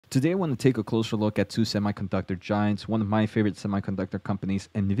Today, I want to take a closer look at two semiconductor giants, one of my favorite semiconductor companies,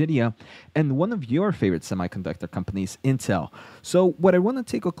 Nvidia, and one of your favorite semiconductor companies, Intel. So, what I want to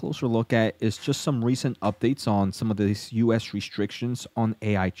take a closer look at is just some recent updates on some of these US restrictions on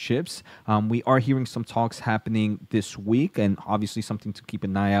AI chips. We are hearing some talks happening this week, and obviously something to keep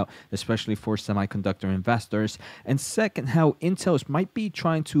an eye out, especially for semiconductor investors. And second, how Intel might be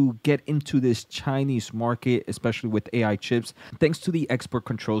trying to get into this Chinese market, especially with AI chips, thanks to the export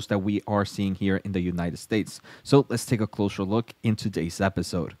controls that we are seeing here in the United States. So let's take a closer look in today's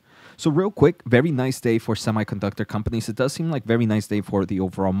episode. So real quick, very nice day for semiconductor companies. It does seem like very nice day for the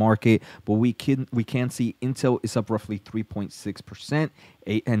overall market, but we can see Intel is up roughly 3.6%.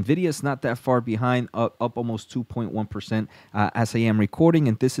 Nvidia is not that far behind, up almost 2.1% as I am recording,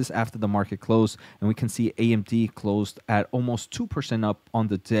 and this is after the market closed. And we can see AMD closed at almost 2% up on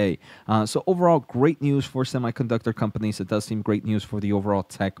the day. So overall, great news for semiconductor companies. It does seem great news for the overall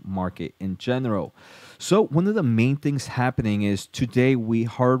tech market in general. So one of the main things happening is today we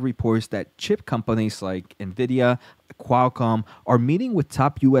heard reports that chip companies like Nvidia, Qualcomm are meeting with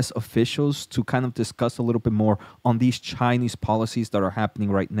top U.S. officials to kind of discuss a little bit more on these Chinese policies that are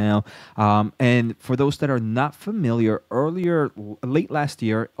happening right now. And for those that are not familiar, late last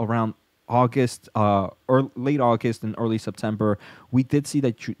year, around August, or late August and early September, we did see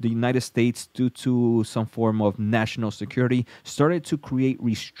that the United States, due to some form of national security, started to create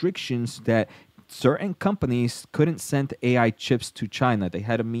restrictions that certain companies couldn't send AI chips to China. They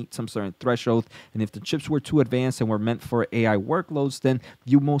had to meet some certain threshold, and if the chips were too advanced and were meant for AI workloads, then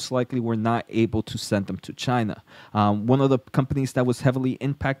you most likely were not able to send them to China. One of the companies that was heavily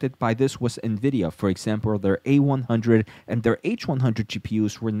impacted by this was Nvidia. For example, their A100 and their H100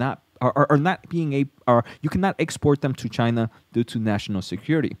 GPUs were not are not being you cannot export them to China due to national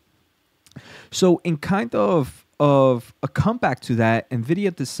security. So in kind of a comeback to that,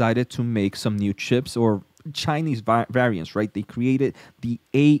 Nvidia decided to make some new chips or Chinese variants, right? They created the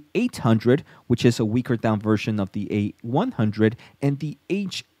A800, which is a weaker down version of the A100, and the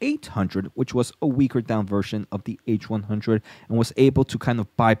H800, which was a weaker down version of the H100, and was able to kind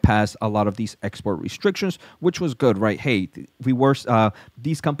of bypass a lot of these export restrictions, which was good, right? Hey,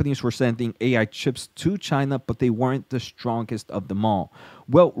 these companies were sending AI chips to China, but they weren't the strongest of them all.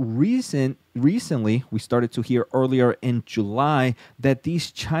 Well, recently, we started to hear earlier in July that these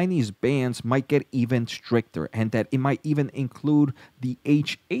Chinese bans might get even stricter, and that it might even include the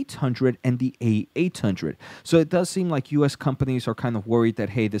H800 and the A800. So it does seem like U.S. companies are kind of worried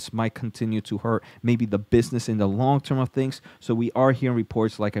that, hey, this might continue to hurt maybe the business in the long term of things. So we are hearing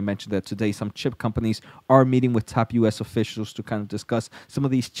reports, like I mentioned, that today some chip companies are meeting with top U.S. officials to kind of discuss some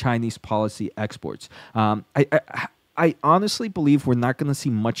of these Chinese policy exports. I honestly believe we're not going to see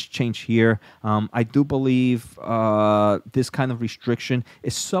much change here. I do believe this kind of restriction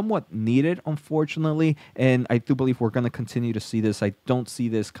is somewhat needed, unfortunately, and I do believe we're going to continue to see this. I don't see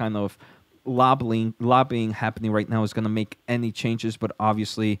this kind of lobbying happening right now is going to make any changes, but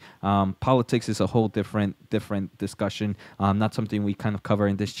obviously politics is a whole different discussion, not something we kind of cover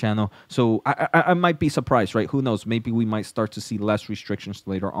in this channel. So I might be surprised, right? Who knows? Maybe we might start to see less restrictions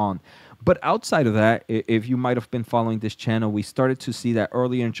later on. But outside of that, if you might have been following this channel, we started to see that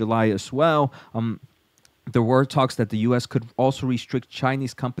earlier in July as well. There were talks that the U.S. could also restrict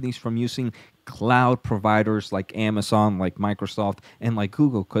Chinese companies from using cloud providers like Amazon, like Microsoft, and like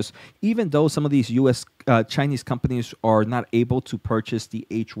Google, because even though some of these U.S. Chinese companies are not able to purchase the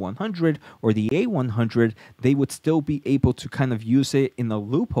H100 or the A100, they would still be able to kind of use it in a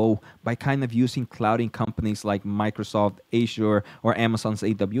loophole by kind of using clouding companies like Microsoft, Azure, or Amazon's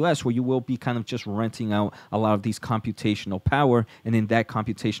AWS, where you will be kind of just renting out a lot of these computational power, and in that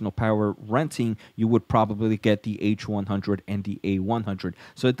computational power renting, you would probably get the H100 and the A100.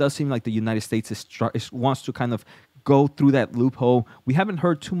 So it does seem like the United States wants to kind of go through that loophole. We haven't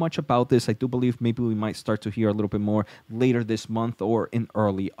heard too much about this. I do believe maybe we might start to hear a little bit more later this month or in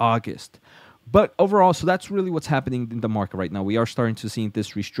early August. But overall, so that's really what's happening in the market right now. We are starting to see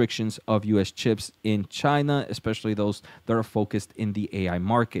these restrictions of U.S. chips in China, especially those that are focused in the AI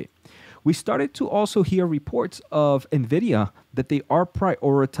market. We started to also hear reports of Nvidia that they are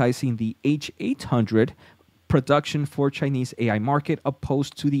prioritizing the H800 production for Chinese AI market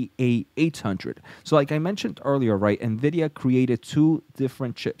opposed to the A800. So like I mentioned earlier, right, Nvidia created two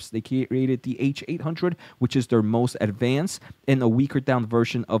different chips. They created the H800, which is their most advanced and a weaker down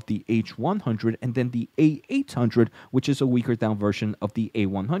version of the H100, and then the A800, which is a weaker down version of the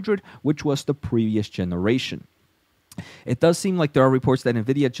A100, which was the previous generation. It does seem like there are reports that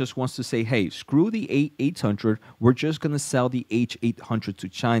Nvidia just wants to say, hey, screw the A800. We're just going to sell the H800 to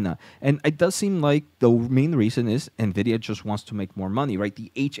China. And it does seem like the main reason is Nvidia just wants to make more money, right?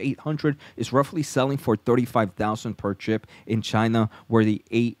 The H800 is roughly selling for $35,000 per chip in China, where the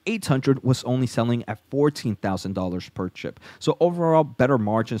A800 was only selling at $14,000 per chip. So overall, better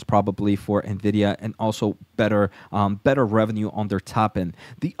margins probably for Nvidia, and also better revenue on their top end.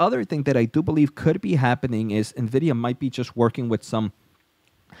 The other thing that I do believe could be happening is Nvidia might be just working with some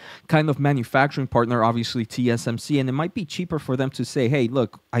kind of manufacturing partner, obviously TSMC, and it might be cheaper for them to say, hey,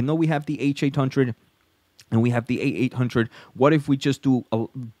 look, I know we have the H800 and we have the A800. What if we just do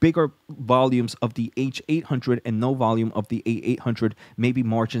bigger volumes of the H800 and no volume of the A800? Maybe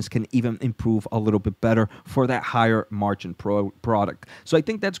margins can even improve a little bit better for that higher margin product. So I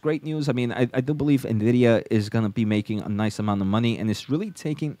think that's great news. I mean, I do believe NVIDIA is going to be making a nice amount of money, and it's really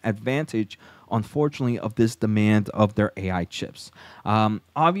taking advantage, unfortunately, of this demand of their AI chips.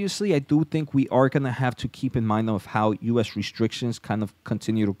 Obviously, I do think we are going to have to keep in mind of how U.S. restrictions kind of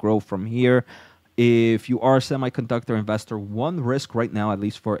continue to grow from here. If you are a semiconductor investor, one risk right now, at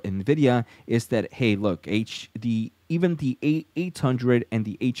least for Nvidia, is that, hey, look, even the A800 and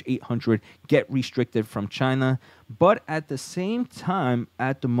the H800 get restricted from China. But at the same time,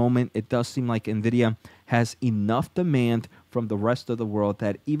 at the moment, it does seem like Nvidia has enough demand from the rest of the world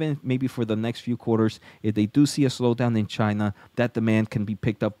that even maybe for the next few quarters, if they do see a slowdown in China, that demand can be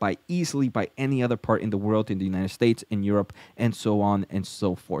picked up easily by any other part in the world, in the United States, in Europe, and so on and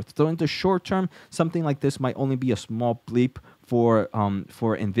so forth. So in the short term, something like this might only be a small bleep for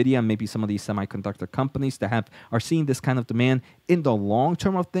Nvidia and maybe some of these semiconductor companies that are seeing this kind of demand. In the long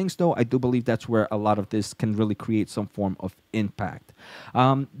term of things, though, I do believe that's where a lot of this can really create some form of impact.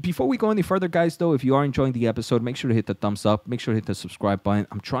 Before we go any further, guys, though, if you are enjoying the episode, make sure to hit the thumbs up. Make sure to hit the subscribe button.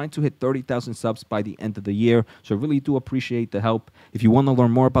 I'm trying to hit 30,000 subs by the end of the year, so I really do appreciate the help. If you want to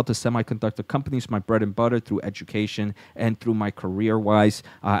learn more about the semiconductor companies, my bread and butter through education and through my career-wise,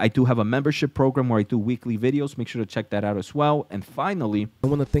 I do have a membership program where I do weekly videos. Make sure to check that out as well. And finally, I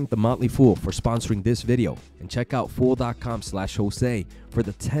want to thank The Motley Fool for sponsoring this video, and check out fool.com/Jose for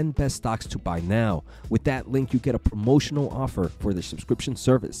the 10 best stocks to buy now. With that link, you get a promotional offer for the subscription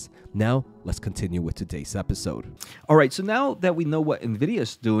service. Now, let's continue with today's episode. All right, so now that we know what NVIDIA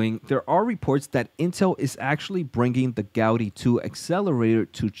is doing, there are reports that Intel is actually bringing the Gaudi 2 accelerator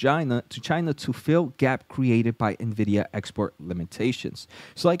to China to fill gap created by NVIDIA export limitations.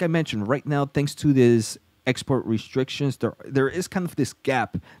 So like I mentioned, right now, thanks to this export restrictions, there is kind of this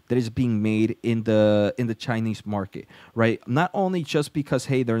gap that is being made in the Chinese market, right? Not only just because,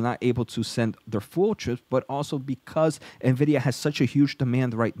 hey, they're not able to send their full chips, but also because Nvidia has such a huge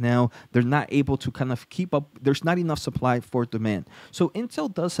demand right now, they're not able to kind of keep up. There's not enough supply for demand. So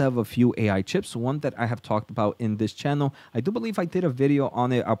Intel does have a few AI chips, one that I have talked about in this channel. I do believe I did a video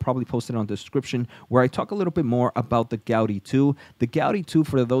on it. I'll probably post it on the description, where I talk a little bit more about the Gaudi 2. The Gaudi 2,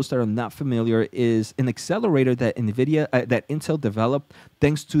 for those that are not familiar, is an accelerator that that Intel developed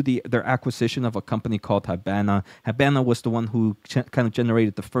thanks to their acquisition of a company called Habana. Habana was the one who kind of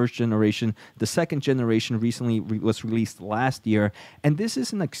generated the first generation. The second generation recently was released last year, and this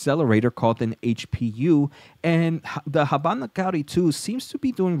is an accelerator called an HPU. And the Habana Gaudi 2 seems to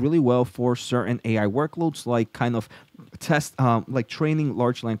be doing really well for certain AI workloads, like kind of like training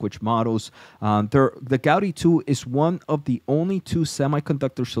large language models. The Gaudi 2 is one of the only two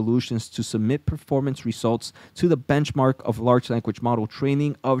semiconductor solutions to submit performance results to the benchmark of large language model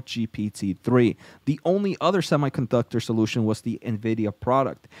training of GPT-3. The only other semiconductor solution was the NVIDIA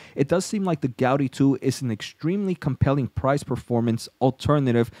product. It does seem like the Gaudi 2 is an extremely compelling price performance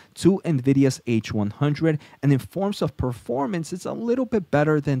alternative to NVIDIA's H100, and in forms of performance, it's a little bit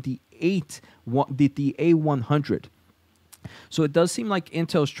better than the A100. So it does seem like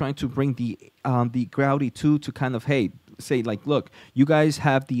Intel is trying to bring the Gaudi 2 to kind of, hey, say like, look, you guys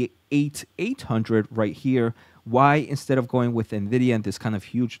have the 800 right here. Why, instead of going with NVIDIA and this kind of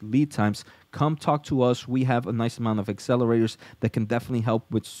huge lead times, come talk to us. We have a nice amount of accelerators that can definitely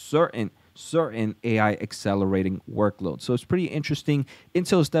help with certain AI accelerating workloads. So it's pretty interesting.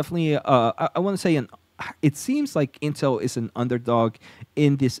 Intel is definitely, I want to say, it seems like Intel is an underdog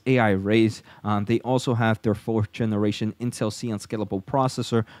in this AI race. They also have their fourth generation Intel Xeon Scalable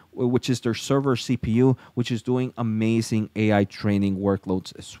processor, which is their server CPU, which is doing amazing AI training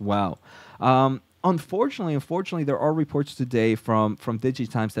workloads as well. Unfortunately, there are reports today from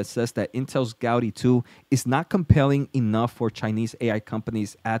DigiTimes that says that Intel's Gaudi 2 is not compelling enough for Chinese AI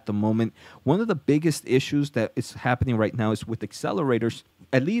companies at the moment. One of the biggest issues that is happening right now is with accelerators,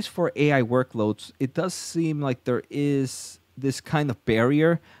 at least for AI workloads. It does seem like there is this kind of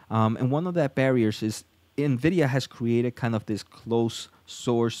barrier, and one of that barriers is NVIDIA has created kind of this closed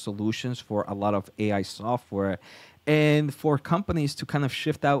source solutions for a lot of AI software. And for companies to kind of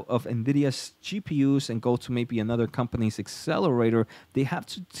shift out of NVIDIA's GPUs and go to maybe another company's accelerator, they have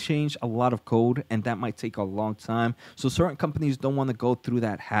to change a lot of code, and that might take a long time. So certain companies don't want to go through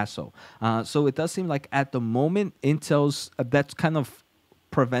that hassle. So it does seem like at the moment, Intel's that's kind of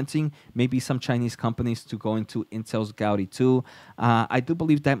preventing maybe some Chinese companies to go into Intel's Gaudi 2. I do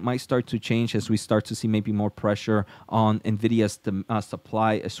believe that might start to change as we start to see maybe more pressure on NVIDIA's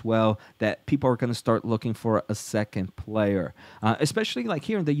supply as well, that people are going to start looking for a second player. Especially like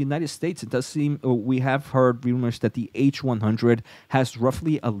here in the United States, it does seem we have heard rumors that the H100 has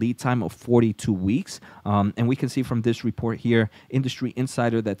roughly a lead time of 42 weeks. And we can see from this report here, Industry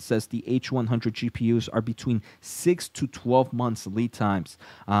Insider, that says the H100 GPUs are between 6 to 12 months lead times.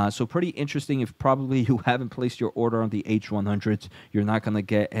 So pretty interesting. If probably you haven't placed your order on the H100s, you're not going to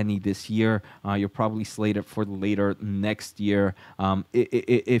get any this year. You're probably slated for later next year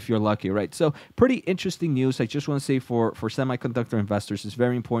if you're lucky, right? So pretty interesting news. I just want to say for semiconductor investors, it's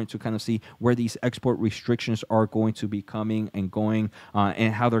very important to kind of see where these export restrictions are going to be coming and going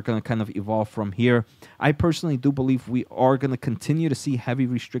and how they're going to kind of evolve from here. I personally do believe we are going to continue to see heavy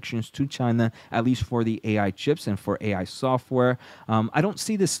restrictions to China, at least for the AI chips and for AI software. I don't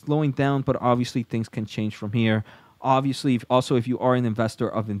see this slowing down, but obviously things can change from here. Obviously, if you are an investor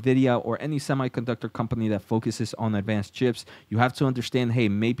of NVIDIA or any semiconductor company that focuses on advanced chips, you have to understand, hey,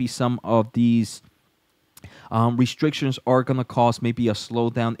 maybe some of these restrictions are going to cause maybe a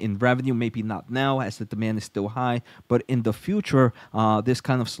slowdown in revenue, maybe not now as the demand is still high, but in the future, this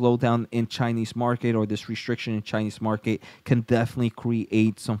kind of slowdown in Chinese market or this restriction in Chinese market can definitely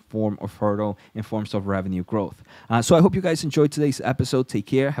create some form of hurdle in forms of revenue growth. So I hope you guys enjoyed today's episode. Take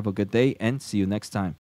care, have a good day, and see you next time.